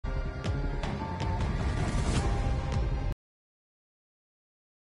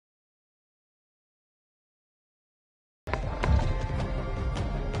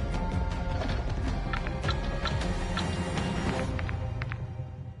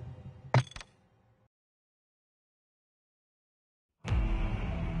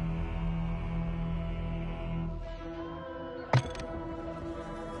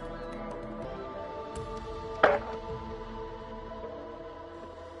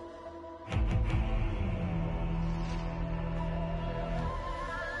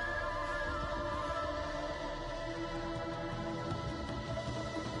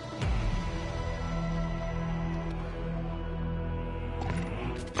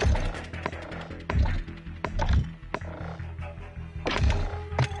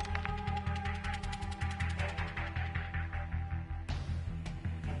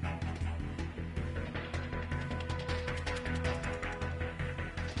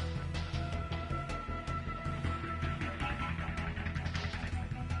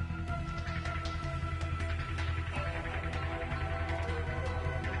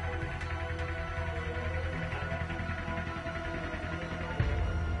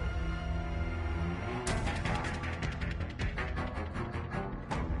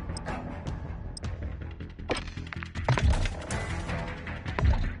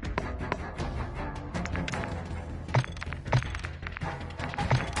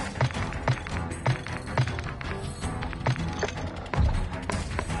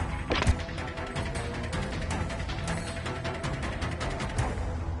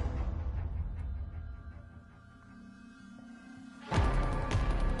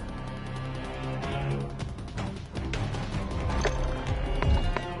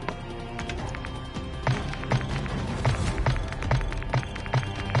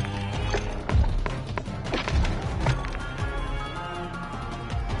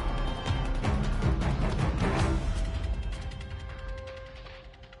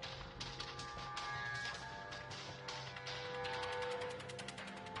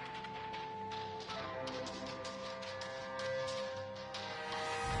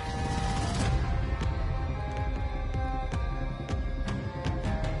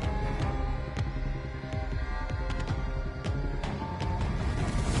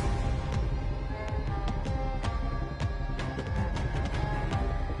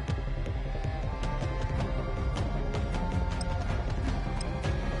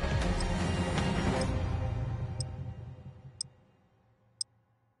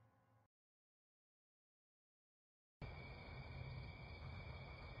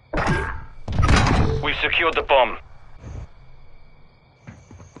We've secured the bomb.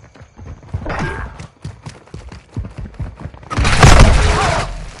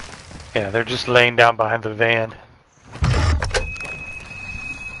 Yeah, they're just laying down behind the van.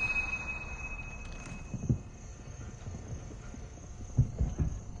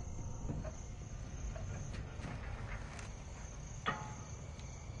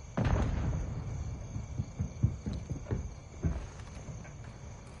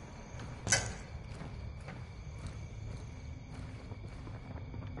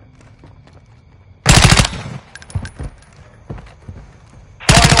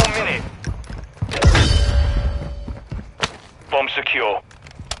 Bomb secure.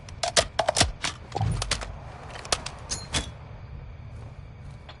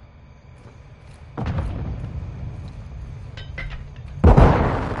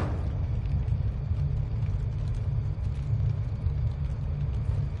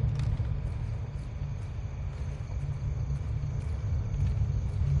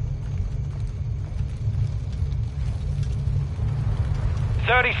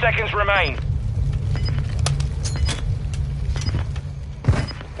 Thirty seconds remain.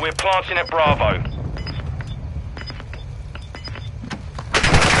 We're planting at Bravo.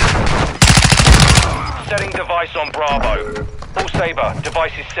 Setting device on Bravo. All Sabre,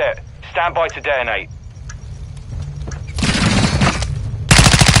 device is set. Stand by to detonate.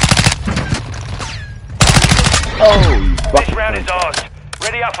 Oh, this round is ours.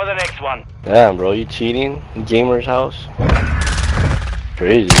 Ready up for the next one. Damn, bro, you cheating? Gamer's house?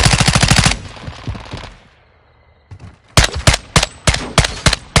 Crazy.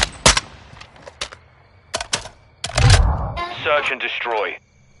 Search and destroy.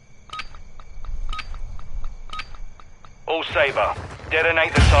 All Sabre,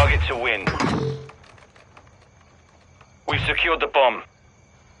 detonate the target to win. We've secured the bomb.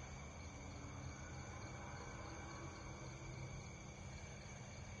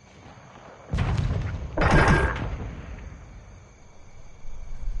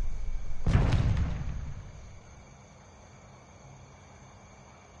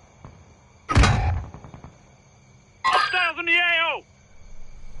 Hostiles in the AO!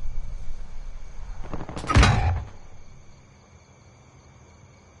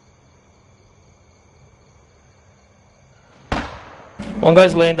 One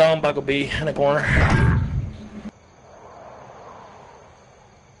guy's laying down back of B in the corner.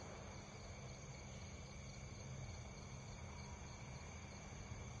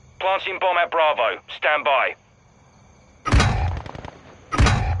 Planting bomb at Bravo. Stand by.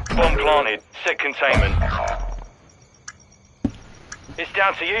 Bomb planted. Set containment. It's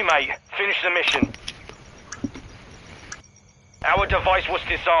down to you, mate. Finish the mission. Our device was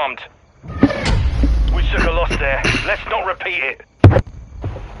disarmed. We took a loss there. Let's not repeat it.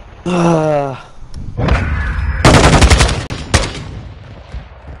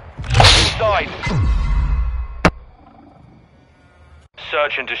 Inside.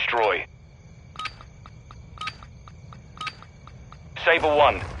 Search and destroy. Sabre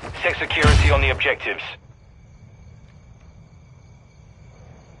 1, set security on the objectives.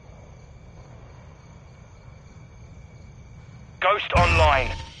 Ghost online.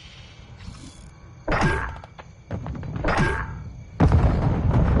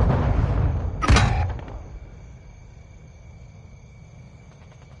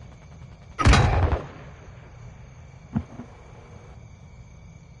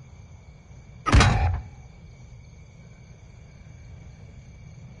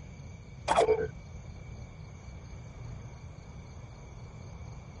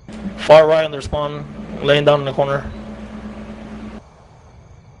 Far right on their spawn, laying down in the corner.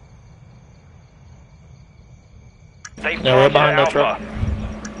 Yeah, right behind that truck.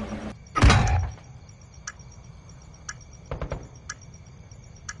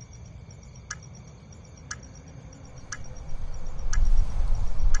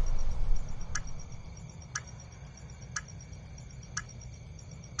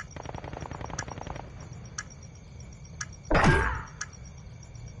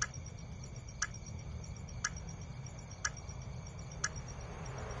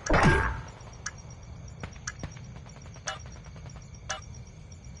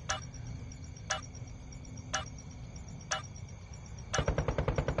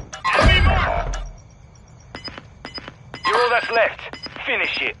 You're all that's left.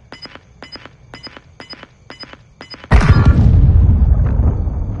 Finish it.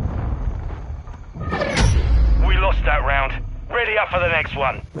 We lost that round. Ready up for the next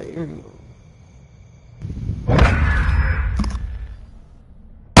one.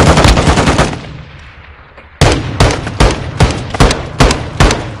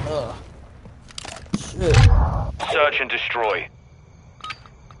 Search and destroy.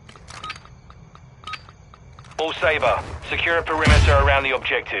 All Saber, secure a perimeter around the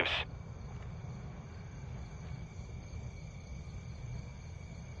objectives.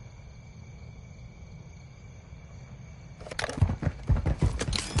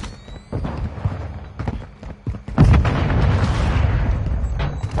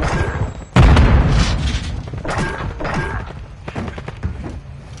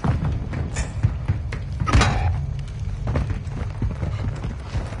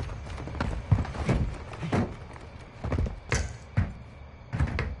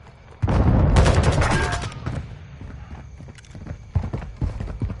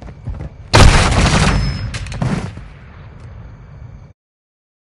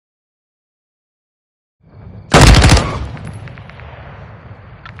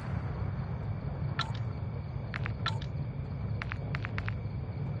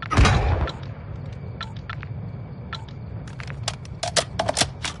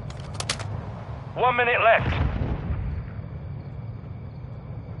 One minute left.